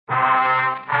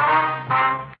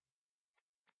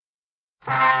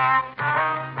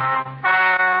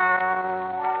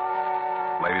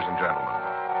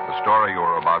story you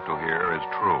are about to hear is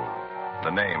true. The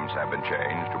names have been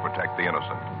changed to protect the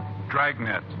innocent.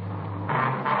 Dragnet.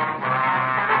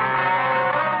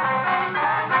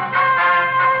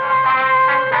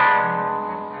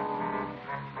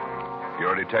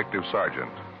 You're a detective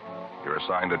sergeant. You're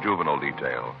assigned to juvenile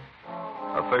detail.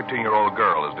 A 13-year-old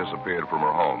girl has disappeared from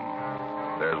her home.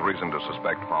 There's reason to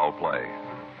suspect foul play.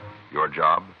 Your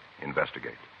job,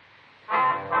 investigate.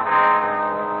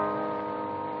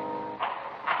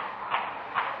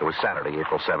 It was Saturday,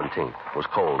 April 17th. It was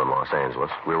cold in Los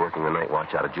Angeles. We were working the night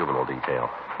watch out of juvenile detail.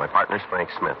 My partner's Frank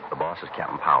Smith. The boss is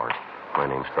Captain Powers. My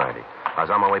name's Friday. I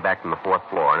was on my way back from the fourth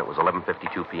floor, and it was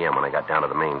 11:52 p.m. when I got down to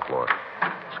the main floor.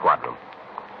 Squad room.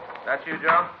 That you,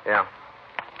 Joe? Yeah.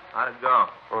 How'd it go?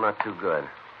 Oh, not too good.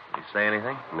 Did he say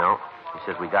anything? No. He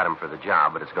says we got him for the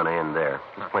job, but it's going to end there.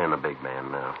 He's playing the big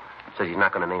man now. Says he's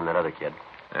not going to name that other kid.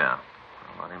 Yeah.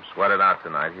 Well, let him sweat it out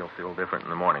tonight. He'll feel different in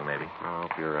the morning, maybe. I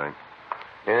hope you're right.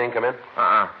 Anything come in?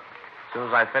 As soon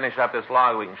as I finish up this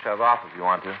log, we can shove off if you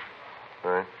want to.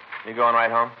 All right. You going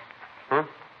right home?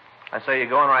 I say you're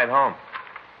going right home.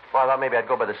 Well, I thought maybe I'd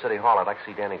go by the city hall. I'd like to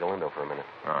see Danny Galindo for a minute.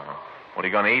 What are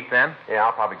you going to eat then? Yeah,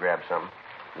 I'll probably grab something.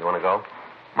 You want to go?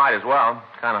 Might as well.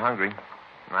 Kind of hungry.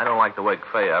 I don't like to wake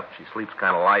Faye up. She sleeps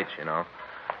kind of light, you know.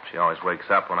 She always wakes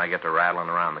up when I get to rattling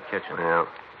around the kitchen. Yeah.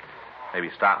 Maybe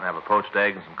stop and have a poached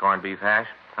egg and some corned beef hash?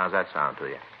 How's that sound to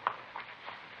you?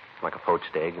 Like a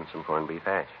poached egg and some corned beef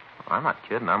hash. Well, I'm not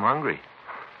kidding. I'm hungry.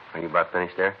 Are you about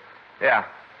finished there? Yeah.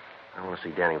 I want to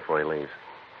see Danny before he leaves.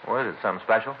 What is it, something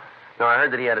special? No, I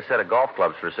heard that he had a set of golf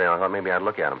clubs for sale. I thought maybe I'd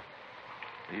look at them.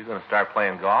 Are you going to start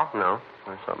playing golf? No.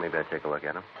 I thought maybe I'd take a look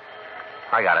at them.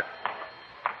 I got it.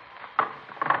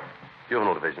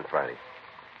 Juvenile Division, Friday.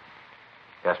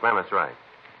 Yes, ma'am, that's right.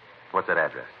 What's that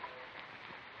address?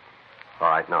 All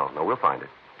right, no, we'll find it.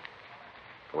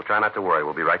 We'll try not to worry.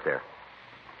 We'll be right there.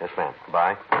 Yes, ma'am.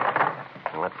 Goodbye.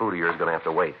 Well, that food of yours is going to have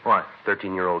to wait. What?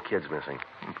 13-year-old kid's missing.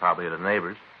 Probably at a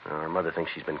neighbor's. Her mother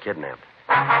thinks she's been kidnapped.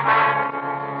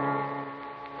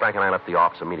 Frank and I left the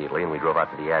office immediately, and we drove out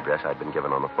to the address I'd been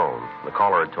given on the phone. The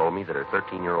caller had told me that her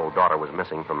 13-year-old daughter was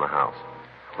missing from the house.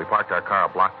 We parked our car a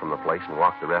block from the place and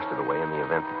walked the rest of the way in the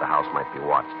event that the house might be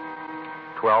watched.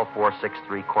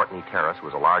 12463 Courtney Terrace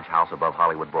was a large house above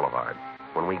Hollywood Boulevard.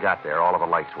 When we got there, all of the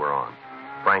lights were on.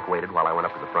 Frank waited while I went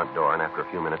up to the front door, and after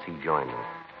a few minutes, he joined me.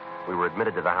 We were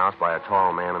admitted to the house by a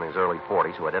tall man in his early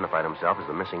 40s who identified himself as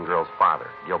the missing girl's father,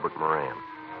 Gilbert Moran.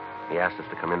 He asked us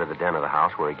to come into the den of the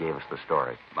house where he gave us the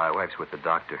story. My wife's with the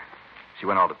doctor. She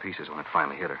went all to pieces when it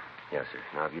finally hit her. Yes, sir.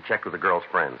 Now, have you checked with the girl's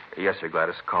friends? Yes, sir.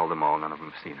 Gladys called them all. None of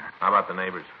them have seen her. How about the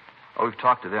neighbors? Oh, we've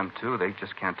talked to them, too. They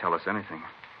just can't tell us anything.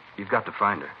 You've got to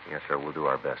find her. Yes, sir. We'll do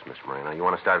our best, Miss Moran. Now, you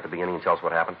want to start at the beginning and tell us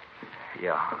what happened?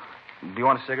 Yeah. Do you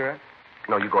want a cigarette?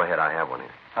 No, you go ahead. I have one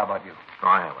here. How about you? Oh,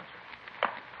 I have one,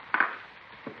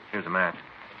 sir. Here's a match.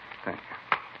 Thank you.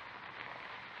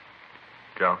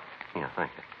 Joe? Yeah,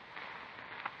 thank you.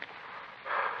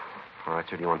 All right,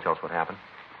 sir. Do you want to tell us what happened?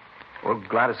 Well,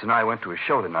 Gladys and I went to a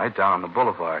show tonight down on the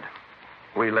boulevard.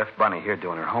 We left Bunny here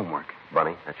doing her homework.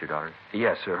 Bunny? That's your daughter?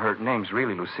 Yes, sir. Her name's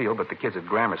really Lucille, but the kids at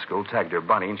grammar school tagged her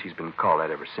Bunny, and she's been called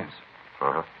that ever since.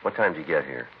 Uh-huh. What time did you get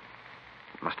here?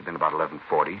 It must have been about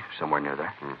 11:40, somewhere near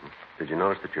there. Mm-hmm. Did you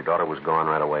notice that your daughter was gone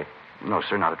right away? No,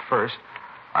 sir, not at first.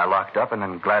 I locked up, and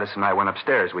then Gladys and I went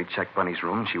upstairs. We checked Bunny's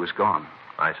room, and she was gone.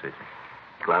 I see.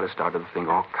 Gladys started to think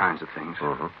all kinds of things.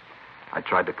 Mm-hmm. I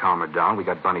tried to calm her down. We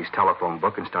got Bunny's telephone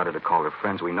book and started to call her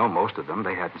friends. We know most of them.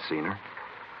 They hadn't seen her.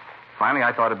 Finally,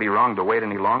 I thought it'd be wrong to wait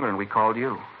any longer, and we called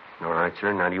you. All right,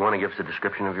 sir. Now, do you want to give us a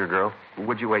description of your girl?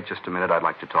 Would you wait just a minute? I'd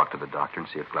like to talk to the doctor and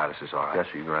see if Gladys is all right. Yes,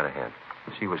 sir. You go right ahead.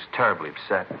 She was terribly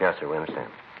upset. Yes, sir. We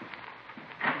understand.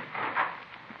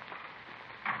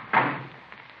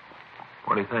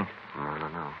 What do you think? I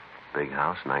don't know. Big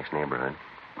house, nice neighborhood.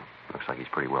 Looks like he's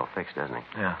pretty well fixed, doesn't he?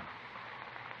 Yeah.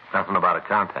 Nothing about a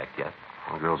contact yet.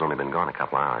 Well, the girl's only been gone a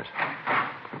couple hours.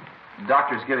 The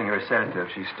doctor's giving her a sedative.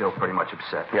 She's still pretty much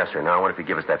upset. Yes, sir. Now, what if you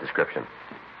give us that description?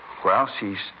 Well,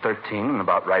 she's 13 and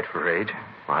about right for her age.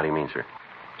 Well, how do you mean, sir?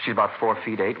 She's about 4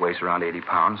 feet 8, weighs around 80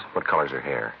 pounds. What color's her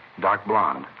hair? Dark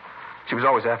blonde. She was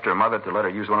always after her mother to let her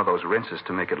use one of those rinses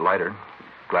to make it lighter.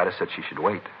 Gladys said she should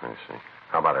wait. I see.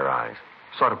 How about her eyes?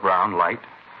 Sort of brown, light.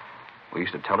 We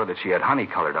used to tell her that she had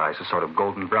honey-colored eyes, a sort of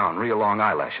golden brown, real long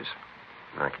eyelashes.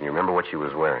 Now, can you remember what she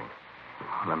was wearing?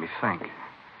 Let me think.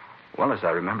 Well, as I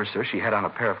remember, sir, she had on a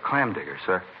pair of clam diggers.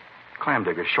 Sir? Clam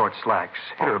diggers, short slacks.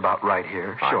 Hit her about right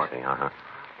here, short. I see, uh-huh.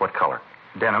 What color?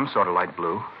 Denim, sort of light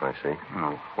blue. I see.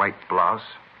 White blouse.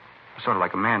 Sort of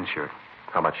like a man's shirt.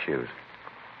 How about shoes?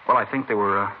 Well, I think they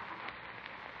were,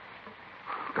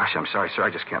 Gosh, I'm sorry, sir. I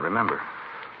just can't remember.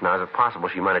 Now, is it possible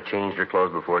she might have changed her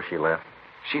clothes before she left?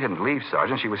 She didn't leave,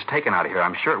 Sergeant. She was taken out of here.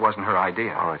 I'm sure it wasn't her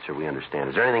idea. All right, sir, we understand.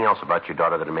 Is there anything else about your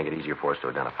daughter that would make it easier for us to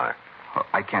identify her? Well,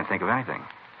 I can't think of anything.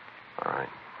 All right.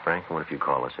 Frank, what if you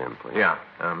call us in, please? Yeah.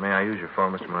 May I use your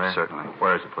phone, Mr. Moran? Certainly.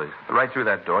 Where is it, please? Right through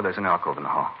that door, there's an alcove in the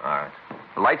hall. All right.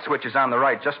 The light switch is on the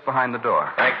right, just behind the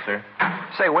door. Thanks, sir.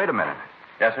 Say, wait a minute.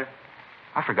 Yes, sir?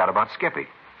 I forgot about Skippy.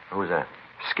 Who's that?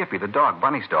 Skippy, the dog,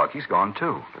 Bunny's dog. He's gone,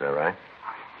 too. Is that right?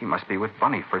 He must be with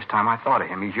Bunny. First time I thought of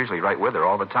him. He's usually right with her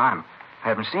all the time. I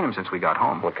haven't seen him since we got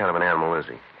home. What kind of an animal is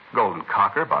he? Golden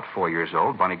cocker, about 4 years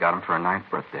old. Bunny got him for her 9th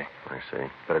birthday. I see.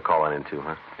 Better call that in, too,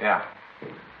 huh? Yeah.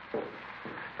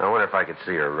 I wonder if I could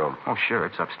see her room. Oh, sure.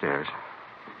 It's upstairs.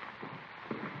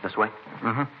 This way?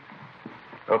 Mm-hmm.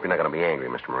 I hope you're not going to be angry,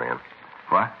 Mr. Moran.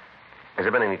 What? Has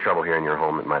there been any trouble here in your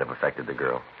home that might have affected the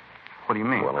girl? What do you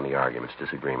mean? Well, any arguments,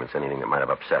 disagreements, anything that might have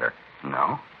upset her?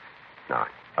 No. No.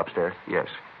 Upstairs? Yes.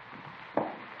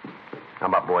 How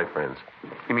about boyfriends?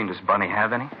 You mean, does Bunny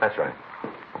have any? That's right.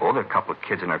 Oh, there are a couple of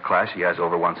kids in her class she has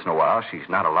over once in a while. She's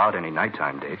not allowed any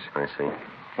nighttime dates. I see.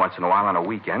 Once in a while on a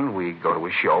weekend, we go to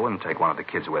a show and take one of the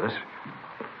kids with us.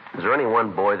 Is there any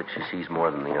one boy that she sees more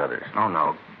than the others? Oh,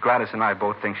 no. Gladys and I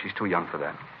both think she's too young for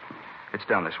that. It's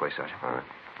down this way, Sergeant. All right.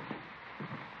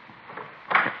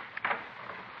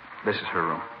 This is her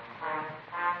room.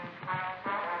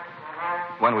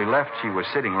 When we left, she was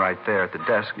sitting right there at the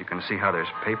desk. You can see how there's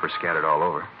paper scattered all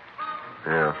over.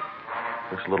 Yeah.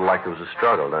 Looks a little like there was a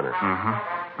struggle, doesn't it?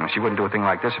 Mm-hmm. And she wouldn't do a thing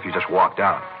like this if you just walked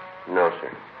out. No,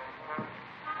 sir.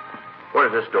 Where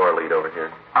does this door lead over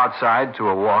here? Outside to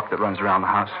a walk that runs around the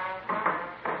house.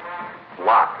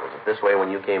 Locked. Was it this way when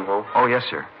you came home? Oh, yes,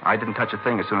 sir. I didn't touch a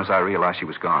thing as soon as I realized she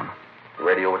was gone. The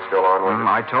radio was still on, wasn't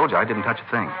it? I told you I didn't touch a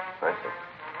thing. I see.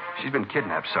 She's been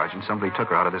kidnapped, Sergeant. Somebody took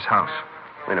her out of this house.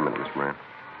 Wait a minute, Miss Moran.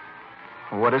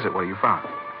 Well, what is it? What have you found?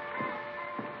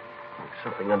 There's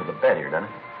something under the bed here, doesn't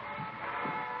it?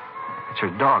 It's her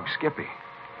dog, Skippy.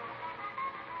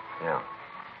 Yeah.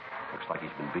 Looks like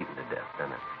he's been beaten to death,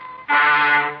 doesn't it?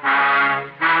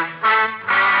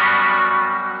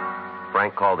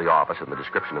 Frank called the office, and the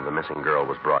description of the missing girl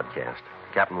was broadcast.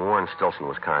 Captain Warren Stilson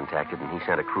was contacted, and he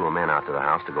sent a crew of men out to the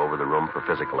house to go over the room for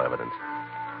physical evidence.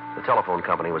 The telephone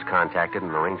company was contacted,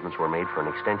 and arrangements were made for an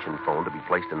extension phone to be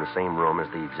placed in the same room as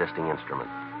the existing instrument.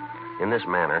 In this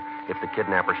manner, if the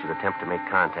kidnapper should attempt to make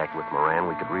contact with Moran,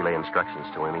 we could relay instructions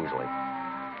to him easily.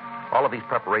 All of these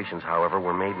preparations, however,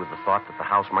 were made with the thought that the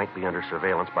house might be under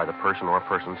surveillance by the person or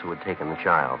persons who had taken the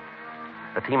child.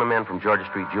 A team of men from Georgia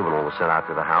Street Juvenile was sent out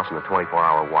to the house, and a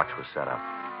 24-hour watch was set up.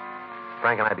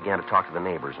 Frank and I began to talk to the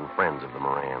neighbors and friends of the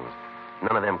Morans.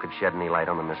 None of them could shed any light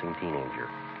on the missing teenager.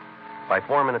 By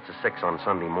 4 minutes to 6 on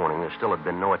Sunday morning, there still had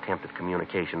been no attempt at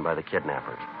communication by the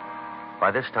kidnappers.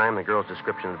 By this time, the girl's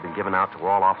description had been given out to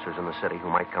all officers in the city who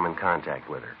might come in contact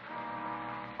with her.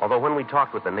 Although when we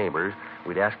talked with the neighbors,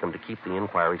 we'd asked them to keep the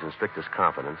inquiries in strictest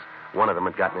confidence, one of them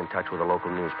had gotten in touch with a local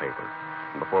newspaper.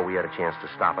 And before we had a chance to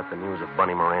stop it, the news of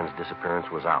Bunny Moran's disappearance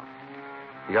was out.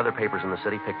 The other papers in the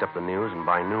city picked up the news, and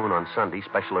by noon on Sunday,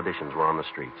 special editions were on the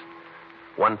streets.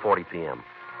 1:40 p.m.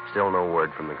 Still no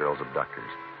word from the girl's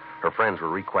abductors. Her friends were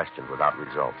re-questioned without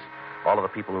results. All of the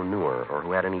people who knew her or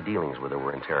who had any dealings with her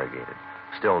were interrogated.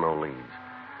 Still no leads.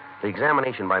 The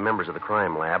examination by members of the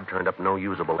crime lab turned up no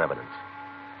usable evidence.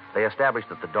 They established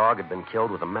that the dog had been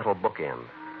killed with a metal bookend.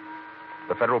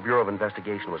 The Federal Bureau of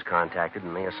Investigation was contacted,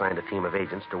 and they assigned a team of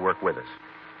agents to work with us.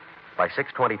 By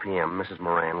 6:20 p.m., Mrs.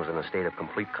 Moran was in a state of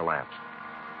complete collapse.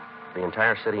 The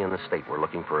entire city and the state were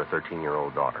looking for her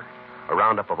 13-year-old daughter. A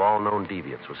roundup of all known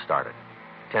deviants was started.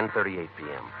 10:38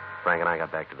 p.m. Frank and I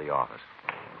got back to the office.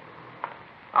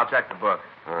 I'll check the book.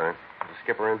 All right. Is the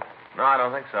skipper in? No, I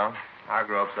don't think so.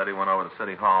 Hargrove said he went over to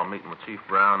City Hall meeting with Chief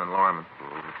Brown and Lorman.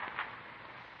 Mm-hmm.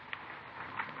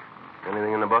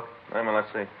 Anything in the book?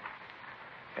 Let's see.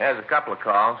 Yeah, there's a couple of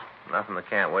calls. Nothing that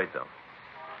can't wait, though.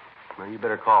 Well, you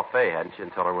better call Fay, hadn't you,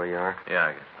 and tell her where you are? Yeah,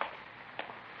 I guess so.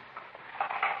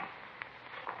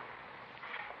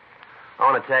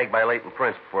 I want to tag by Leighton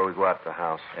Prince before we go out to the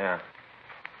house. Yeah.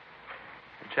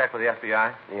 You check with the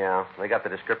FBI? Yeah, they got the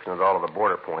description of all of the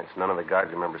border points. None of the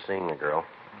guards remember seeing the girl.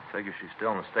 I figure she's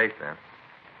still in the state, then.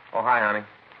 Oh, hi, honey.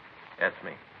 That's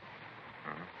me.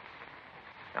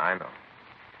 Mm-hmm. I know.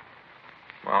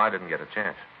 Well, I didn't get a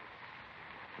chance.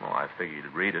 Well, I figured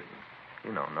you'd read it.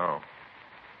 You don't know.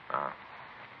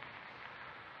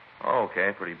 Oh,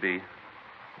 okay, pretty beat.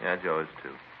 Yeah, Joe is,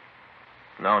 too.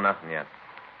 No, nothing yet.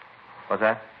 What's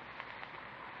that?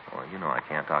 Well, you know I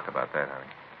can't talk about that, honey.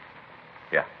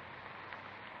 Yeah.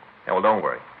 Yeah, well, don't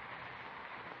worry.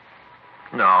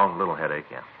 No, a little headache,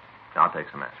 yeah. I'll take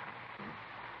some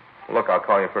aspirin. Look, I'll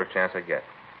call you first chance I get.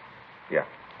 Yeah.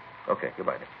 Okay,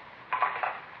 goodbye, Dick.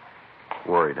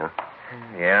 Worried, huh?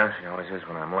 Yeah, she always is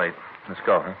when I'm late. Let's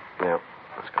go, huh? Yeah,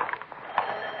 let's go.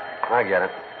 I get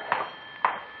it.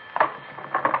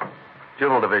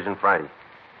 Juvenile Division, Friday.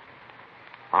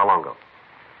 How long ago?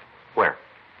 Where?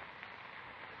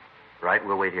 Right,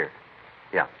 we'll wait here.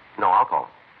 Yeah. No, I'll call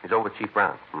him. He's over with Chief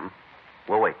Brown. Mm-hmm.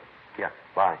 We'll wait. Yeah,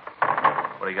 bye.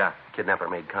 What do you got? Kidnapper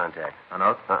made contact. A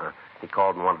note? He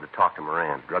called and wanted to talk to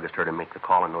Moran. Druggist heard him make the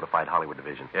call and notified Hollywood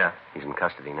Division. Yeah. He's in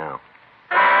custody now.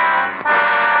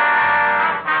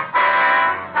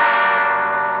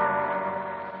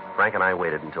 Frank and I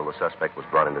waited until the suspect was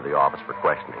brought into the office for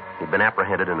questioning. He'd been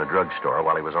apprehended in a drugstore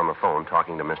while he was on the phone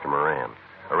talking to Mr. Moran.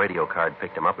 A radio card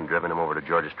picked him up and driven him over to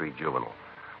Georgia Street Juvenile.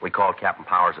 We called Captain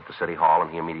Powers at the city hall,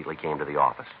 and he immediately came to the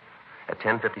office. At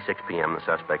 10:56 p.m., the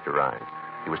suspect arrived.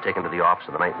 He was taken to the office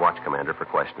of the night watch commander for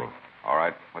questioning. All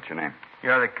right. What's your name?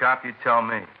 You're the cop, you tell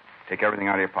me. Take everything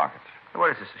out of your pockets.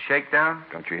 What is this, a shakedown?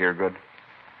 Don't you hear good?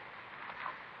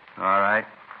 All right.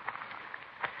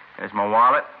 There's my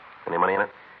wallet. Any money in it?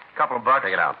 Couple of bucks.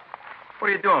 Take it out. What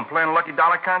are you doing, playing a lucky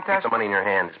dollar Keep contest? the money in your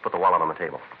hand. Just put the wallet on the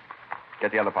table.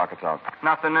 Get the other pockets out.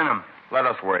 Nothing in them. Let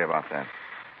us worry about that.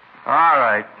 All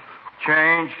right.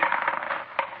 Change.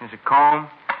 There's a comb.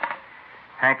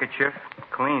 Handkerchief.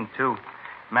 Clean, too.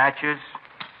 Matches.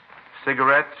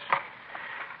 Cigarettes.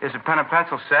 There's a pen and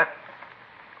pencil set.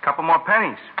 Couple more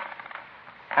pennies.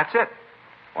 That's it.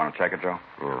 Want to check it, Joe?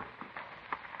 Yeah.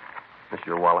 This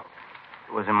your wallet?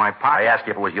 It was in my pocket. I asked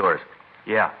you if it was yours.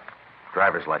 Yeah.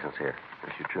 Driver's license here.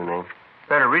 This your true name?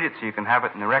 Better read it so you can have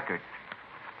it in the record.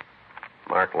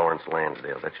 Mark Lawrence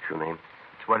Lansdale. That's your true name?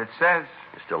 It's what it says.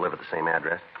 You still live at the same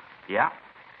address? Yeah.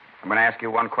 I'm going to ask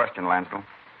you one question, Lansdale.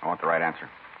 I want the right answer.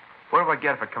 What do I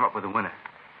get if I come up with a winner?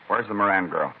 Where's the Moran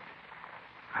girl?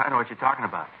 I don't know what you're talking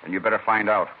about. And you better find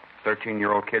out.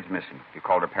 13-year-old kid's missing. You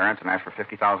called her parents and asked for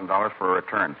 $50,000 for a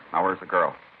return. Now, where's the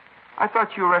girl? I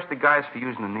thought you arrested guys for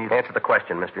using the needle. Answer the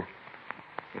question, mister.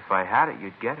 If I had it,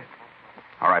 you'd get it.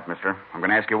 All right, mister. I'm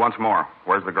going to ask you once more.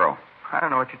 Where's the girl? I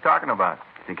don't know what you're talking about.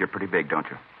 You think you're pretty big, don't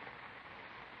you?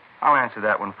 I'll answer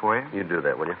that one for you. You do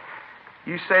that, will you?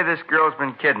 You say this girl's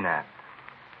been kidnapped.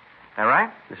 All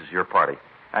right? This is your party.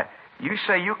 You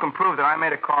say you can prove that I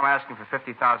made a call asking for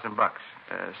 $50,000.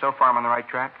 So far, I'm on the right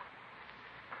track?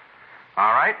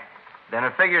 All right. Then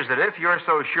it figures that if you're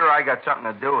so sure I got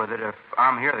something to do with it, if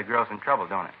I'm here, the girl's in trouble,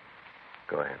 don't it?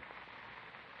 Go ahead.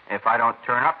 If I don't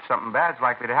turn up, something bad's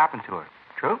likely to happen to her.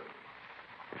 True?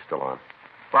 You're still on.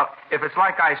 Well, if it's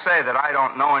like I say that I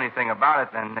don't know anything about it,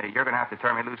 then you're going to have to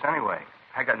turn me loose anyway.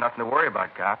 I got nothing to worry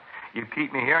about, cop. You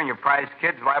keep me here and your prize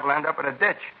kid's liable to end up in a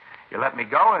ditch. You let me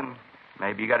go and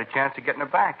maybe you got a chance of getting her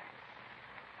back.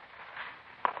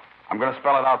 I'm going to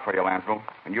spell it out for you, Lansville,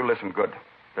 and you listen good.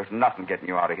 There's nothing getting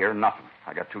you out of here, nothing.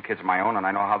 I got 2 kids of my own, and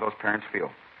I know how those parents feel.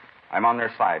 I'm on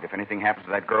their side. If anything happens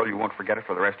to that girl, you won't forget it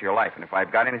for the rest of your life. And if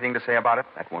I've got anything to say about it,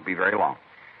 that won't be very long.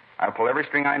 I'll pull every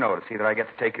string I know to see that I get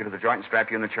to take you to the joint and strap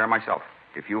you in the chair myself.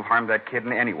 If you've harmed that kid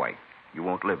in any way, you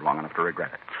won't live long enough to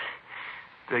regret it.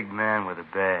 Big man with a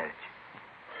badge.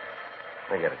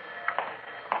 I get it.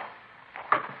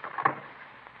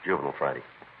 Juvenile Friday.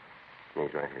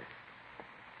 He's right here.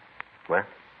 Where?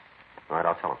 All right,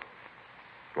 I'll tell him.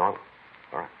 No?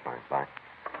 All right, fine, bye.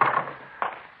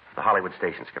 The Hollywood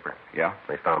station, Skipper. Yeah?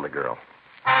 They found the girl.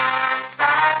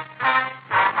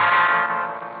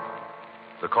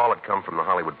 The call had come from the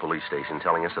Hollywood police station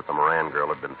telling us that the Moran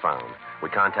girl had been found. We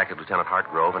contacted Lieutenant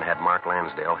Hartgrove and had Mark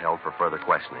Lansdale held for further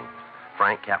questioning.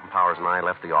 Frank, Captain Powers, and I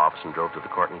left the office and drove to the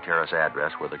Courtney Terrace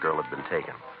address where the girl had been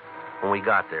taken. When we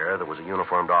got there was a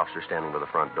uniformed officer standing by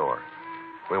the front door.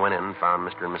 We went in and found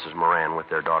Mr. and Mrs. Moran with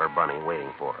their daughter, Bunny,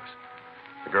 waiting for us.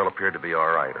 The girl appeared to be all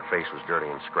right. Her face was dirty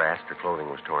and scratched. Her clothing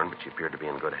was torn, but she appeared to be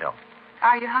in good health.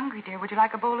 Are you hungry, dear? Would you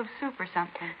like a bowl of soup or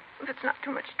something? If it's not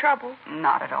too much trouble.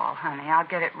 Not at all, honey. I'll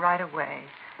get it right away.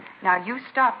 Now, you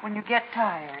stop when you get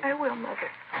tired. I will, Mother.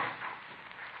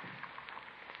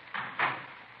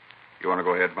 You want to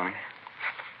go ahead, Bunny?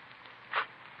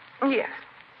 Yes.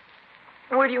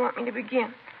 Where do you want me to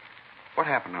begin? What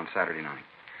happened on Saturday night?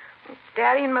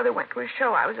 Daddy and Mother went to a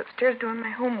show. I was upstairs doing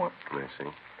my homework. I see.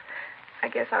 I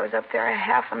guess I was up there a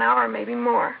half an hour, maybe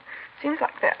more. Seems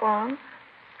like that long.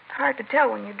 It's hard to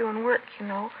tell when you're doing work, you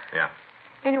know. Yeah.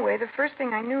 Anyway, the first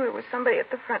thing I knew, there was somebody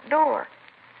at the front door.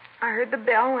 I heard the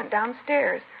bell and went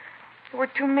downstairs. There were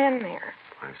 2 men there.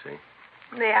 I see.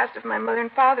 They asked if my mother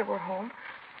and father were home.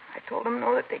 I told them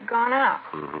no, that they'd gone out.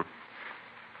 Mm-hmm.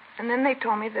 And then they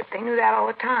told me that they knew that all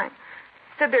the time.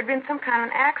 Said there'd been some kind of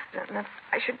an accident and that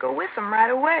I should go with them right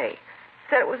away.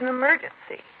 Said it was an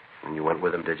emergency. And you went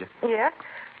with them, did you? Yes.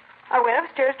 I went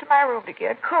upstairs to my room to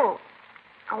get a coat.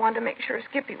 I wanted to make sure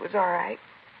Skippy was all right.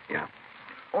 Yeah.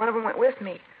 One of them went with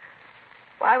me.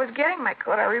 While I was getting my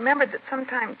coat, I remembered that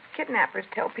sometimes kidnappers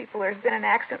tell people there's been an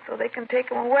accident so they can take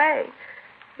them away.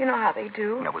 You know how they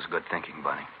do. That was good thinking,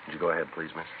 Bunny. Would you go ahead, please,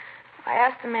 miss? I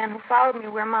asked the man who followed me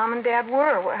where Mom and Dad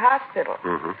were, what hospital.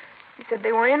 Mm-hmm. He said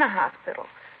they were in a hospital.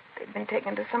 They'd been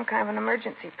taken to some kind of an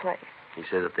emergency place. He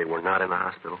said that they were not in the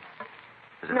hospital?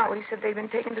 Is it No, right? he said they'd been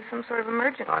taken to some sort of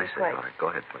emergency I see. place. All right, go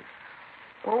ahead, please.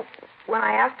 Well, when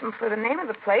I asked him for the name of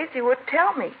the place, he wouldn't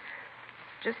tell me.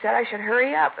 Just said I should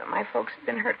hurry up, that my folks had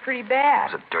been hurt pretty bad.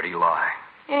 It was a dirty lie.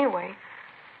 Anyway,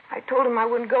 I told him I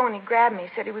wouldn't go, and he grabbed me. He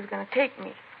said he was going to take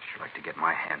me. Sure like to get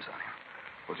my hands on him.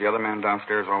 Was the other man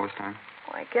downstairs all this time?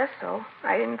 Well, I guess so.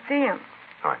 I didn't see him.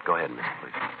 All right, go ahead, miss,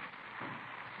 please.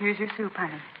 Here's your soup,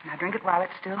 honey. Now drink it while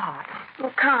it's still hot.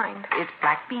 What kind? It's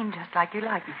black bean, just like you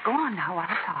like it. Go on now while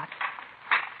it's hot.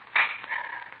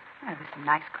 Well, there's some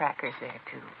nice crackers there,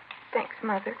 too. Thanks,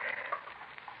 Mother.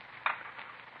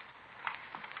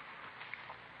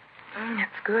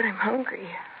 That's good. I'm hungry.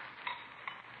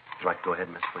 Would you like to go ahead,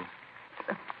 miss,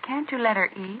 please? Can't you let her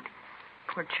eat?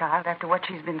 Poor child, after what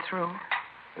she's been through.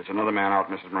 There's another man out,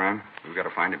 Mrs. Moran. We've got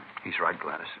to find him. He's right,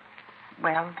 Gladys.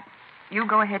 Well, you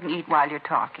go ahead and eat while you're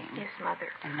talking. Yes, Mother.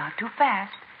 And not too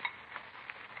fast.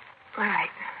 All right.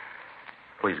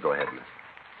 Please go ahead, miss.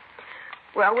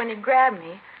 Well, when he grabbed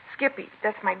me, Skippy,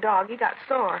 that's my dog, he got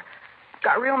sore.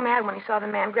 Got real mad when he saw the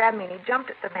man grab me, and he jumped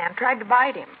at the man, tried to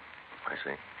bite him. I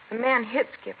see. The man hit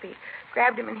Skippy,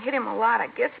 grabbed him and hit him a lot. I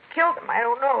guess it killed him. I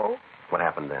don't know. What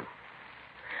happened then?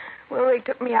 Well, they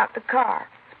took me out the car.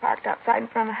 It's parked outside in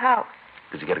front of the house.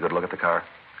 Did you get a good look at the car?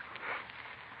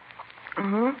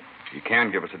 Mm-hmm. You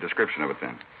can give us a description of it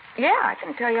then. Yeah, I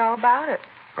can tell you all about it.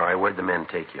 All right, where'd the men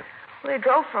take you? Well, they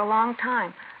drove for a long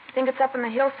time. I think it's up in the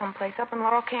hills someplace, up in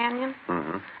Laurel Canyon.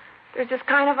 Mm-hmm. There's this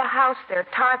kind of a house there,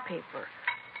 tar paper.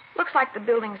 Looks like the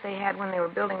buildings they had when they were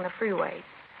building the freeway.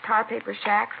 Tar paper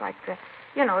shacks like the,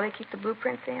 they keep the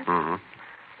blueprints in. Mm-hmm.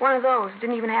 One of those.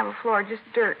 Didn't even have a floor, just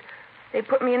dirt. They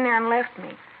put me in there and left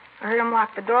me. I heard them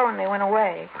lock the door when they went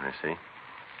away. I see.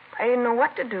 I didn't know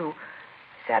what to do.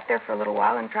 I sat there for a little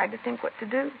while and tried to think what to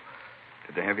do.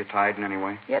 Did they have you tied in any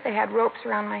way? Yeah, they had ropes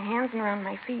around my hands and around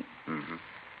my feet. Mm-hmm.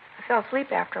 I fell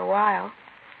asleep after a while.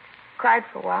 Cried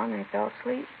for a while and then fell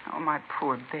asleep. Oh, my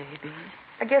poor baby.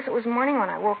 I guess it was morning when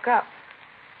I woke up.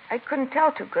 I couldn't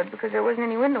tell too good because there wasn't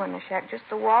any window in the shack, just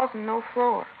the walls and no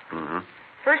floor. Mm-hmm.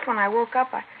 First, when I woke up,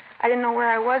 I didn't know where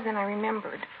I was, and I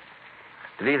remembered.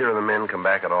 Did either of the men come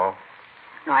back at all?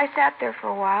 No, I sat there for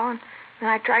a while, and then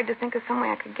I tried to think of some way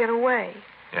I could get away.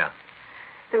 Yeah.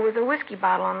 There was a whiskey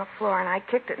bottle on the floor, and I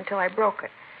kicked it until I broke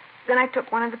it. Then I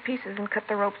took one of the pieces and cut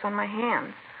the ropes on my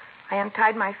hands. I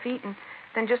untied my feet and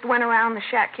then just went around the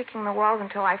shack kicking the walls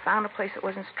until I found a place that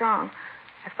wasn't strong.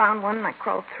 I found one and I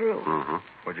crawled through. Mm-hmm.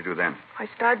 What'd you do then? I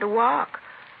started to walk.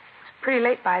 It was pretty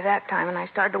late by that time, and I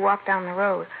started to walk down the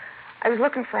road. I was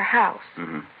looking for a house.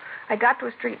 Mm-hmm. I got to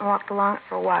a street and walked along it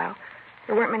for a while.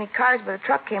 There weren't many cars, but a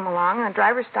truck came along, and the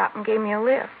driver stopped and gave me a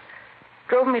lift.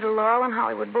 Drove me to Laurel and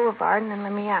Hollywood Boulevard and then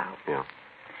let me out. Yeah.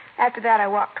 After that, I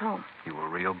walked home. You were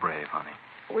real brave, honey.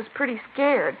 I was pretty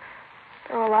scared.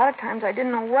 There were a lot of times I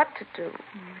didn't know what to do.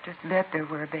 You just bet there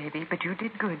were, baby. But you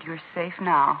did good. You're safe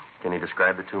now. Can you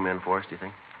describe the two men for us, do you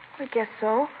think? I guess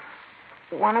so.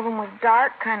 One of them was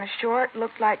dark, kind of short,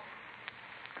 looked like...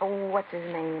 Oh, what's his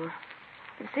name?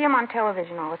 You see him on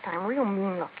television all the time, real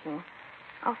mean-looking.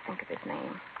 I'll think of his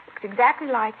name. Looks exactly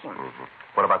like him. Mm-hmm.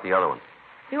 What about the other one?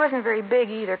 He wasn't very big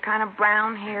either, kind of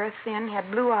brown hair, thin,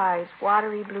 had blue eyes,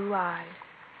 watery blue eyes.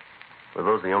 Were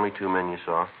those the only two men you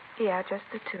saw? Yeah, just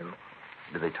the two.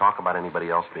 Did they talk about anybody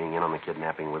else being in on the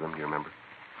kidnapping with them, do you remember?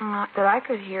 Not that I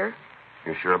could hear.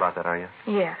 You're sure about that, are you?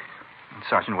 Yes.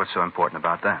 Sergeant, what's so important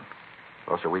about that?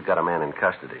 Well, sir, we've got a man in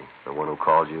custody. The one who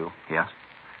called you. Yes?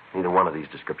 Neither one of these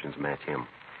descriptions match him.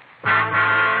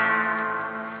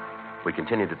 We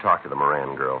continued to talk to the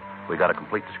Moran girl. We got a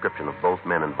complete description of both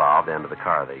men involved and of the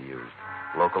car they used.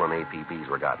 Local and APBs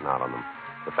were gotten out on them.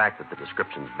 The fact that the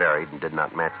descriptions varied and did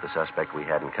not match the suspect we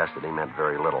had in custody meant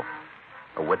very little.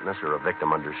 A witness or a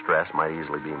victim under stress might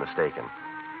easily be mistaken.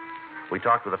 We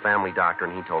talked with a family doctor,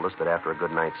 and he told us that after a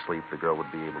good night's sleep, the girl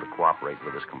would be able to cooperate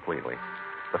with us completely.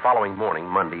 The following morning,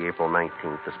 Monday, April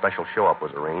 19th, a special show-up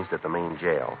was arranged at the main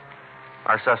jail.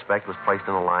 Our suspect was placed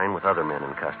in a line with other men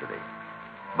in custody.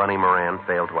 Bunny Moran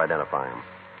failed to identify him.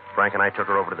 Frank and I took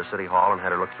her over to the city hall and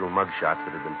had her look through mug shots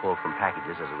that had been pulled from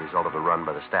packages as a result of the run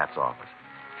by the stats office.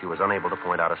 She was unable to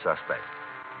point out a suspect.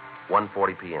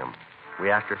 1:40 p.m. We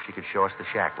asked her if she could show us the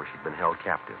shack where she'd been held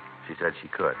captive. She said she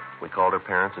could. We called her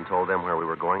parents and told them where we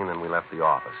were going, and then we left the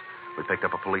office. We picked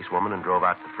up a policewoman and drove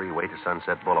out the freeway to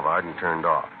Sunset Boulevard and turned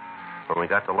off. When we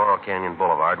got to Laurel Canyon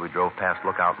Boulevard, we drove past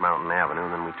Lookout Mountain Avenue,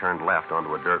 and then we turned left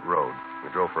onto a dirt road. We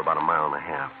drove for about a mile and a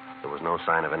half. There was no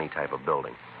sign of any type of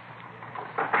building.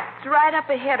 It's right up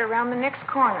ahead around the next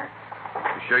corner.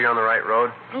 You sure you're on the right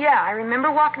road? Yeah, I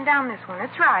remember walking down this one.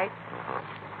 It's right.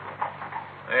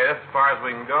 Hey, that's as far as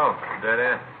we can go. Dead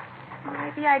end.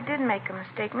 Maybe I did make a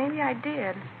mistake. Maybe I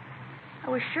did. I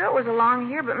was sure it was along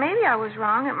here, but maybe I was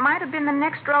wrong. It might have been the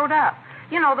next road up.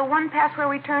 You know, the one past where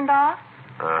we turned off?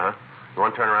 Uh-huh. You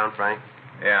want to turn around, Frank?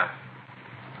 Yeah.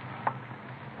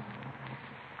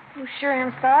 Oh, sure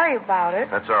am sorry about it.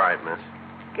 That's all right, miss.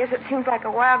 Guess it seems like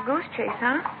a wild goose chase,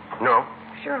 huh? No.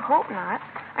 Sure hope not.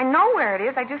 I know where it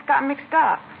is. I just got mixed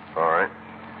up. All right.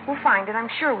 We'll find it. I'm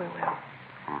sure we will.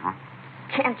 Mm-hmm.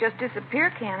 Can't just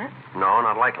disappear, can it? No,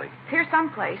 not likely. It's here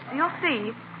someplace. You'll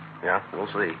see. Yeah, we'll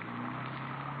see.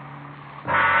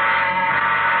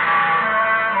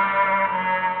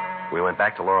 We went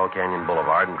back to Laurel Canyon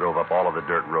Boulevard and drove up all of the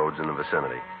dirt roads in the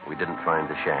vicinity. We didn't find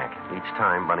the shack. Each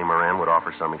time, Bunny Moran would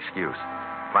offer some excuse.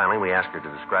 Finally, we asked her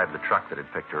to describe the truck that had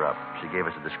picked her up. She gave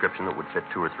us a description that would fit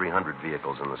 200 or 300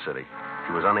 vehicles in the city.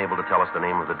 She was unable to tell us the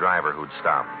name of the driver who'd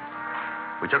stopped.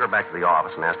 We took her back to the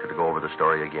office and asked her to go over the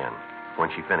story again. When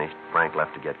she finished, Frank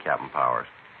left to get Captain Powers.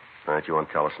 All right, you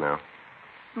want to tell us now?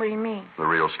 What do you mean? The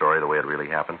real story, the way it really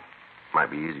happened?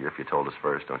 Might be easier if you told us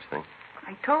first, don't you think?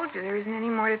 I told you there isn't any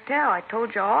more to tell. I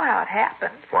told you all how it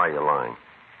happened. Why are you lying?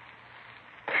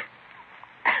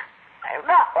 I'm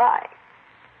not lying.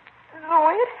 It's the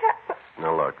way it happened.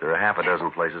 Now, look, there are half a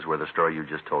dozen places where the story you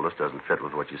just told us doesn't fit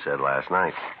with what you said last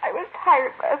night. I was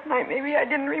tired last night. Maybe I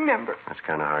didn't remember. That's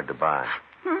kind of hard to buy.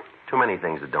 Too many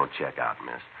things that don't check out,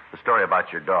 miss. The story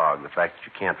about your dog, the fact that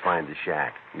you can't find the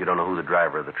shack, you don't know who the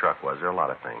driver of the truck was. There are a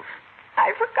lot of things.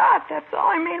 I forgot, that's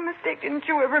all. I made a mistake. Didn't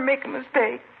you ever make a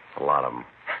mistake? A lot of them.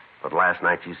 But last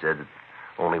night you said that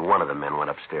only one of the men went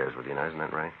upstairs with you. Now, isn't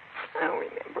that right? I don't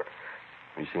remember.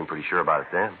 You seemed pretty sure about it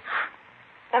then.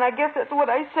 And I guess that's what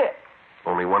I said.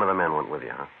 Only one of the men went with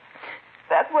you, huh?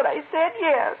 That's what I said,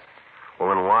 yes. Well,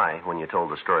 then why, when you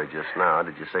told the story just now,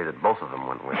 did you say that both of them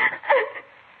went with you?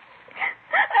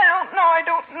 I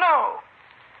don't know.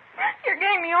 You're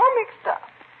getting me all mixed up.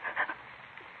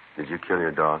 Did you kill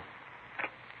your dog?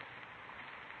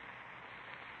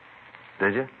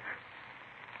 Did you?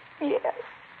 Yes.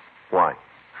 Why?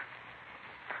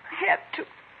 I had to.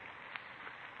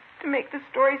 To make the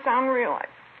story sound real.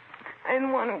 I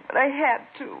didn't want to, but I had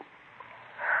to.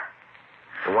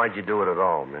 Well, why'd you do it at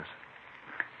all, miss?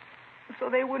 So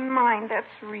they wouldn't mind, that's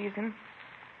the reason.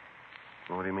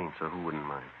 Well, what do you mean, so who wouldn't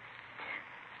mind?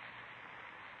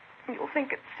 You'll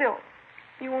think it's silly.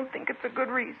 You won't think it's a good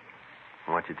reason.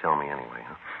 Why'd you tell me anyway,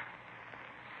 huh?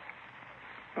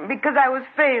 Because I was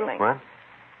failing. What?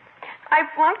 I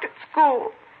flunked at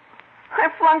school. I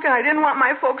flunked and I didn't want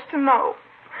my folks to know.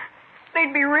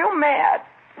 They'd be real mad.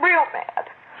 Real mad.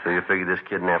 So you figured this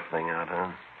kidnap thing out,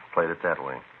 huh? Played it that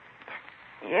way.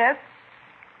 Yes.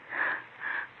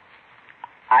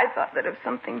 I thought that if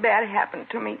something bad happened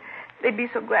to me, they'd be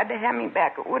so glad to have me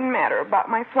back it wouldn't matter about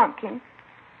my flunking.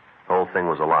 The whole thing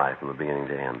was a lie from the beginning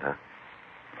to end, huh?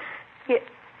 Yes.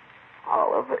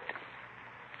 All of it.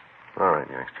 All right,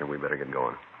 youngster, we better get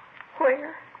going.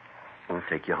 Where? We'll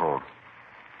take you home.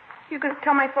 You going to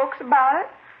tell my folks about it?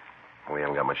 We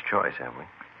haven't got much choice, have we?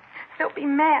 They'll be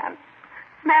mad.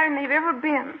 Madder than they've ever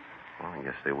been. Well, I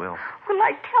guess they will. What'll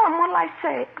I tell them? What'll I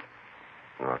say?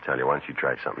 Well, I'll tell you, why don't you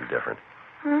try something different?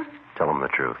 Huh? Tell them the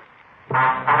truth.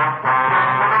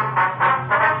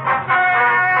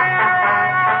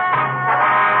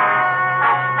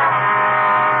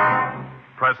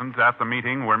 Present at the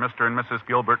meeting were Mr. and Mrs.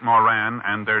 Gilbert Moran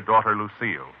and their daughter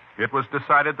Lucille. It was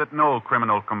decided that no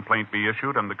criminal complaint be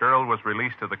issued, and the girl was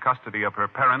released to the custody of her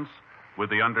parents with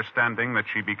the understanding that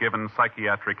she be given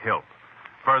psychiatric help.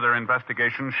 Further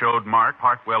investigation showed Mark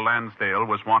Hartwell Lansdale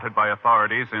was wanted by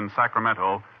authorities in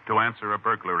Sacramento to answer a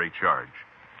burglary charge.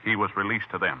 He was released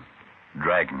to them.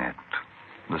 Dragnet,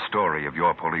 the story of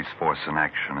your police force in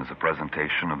action, is a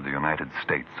presentation of the United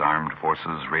States Armed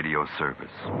Forces Radio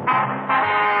Service.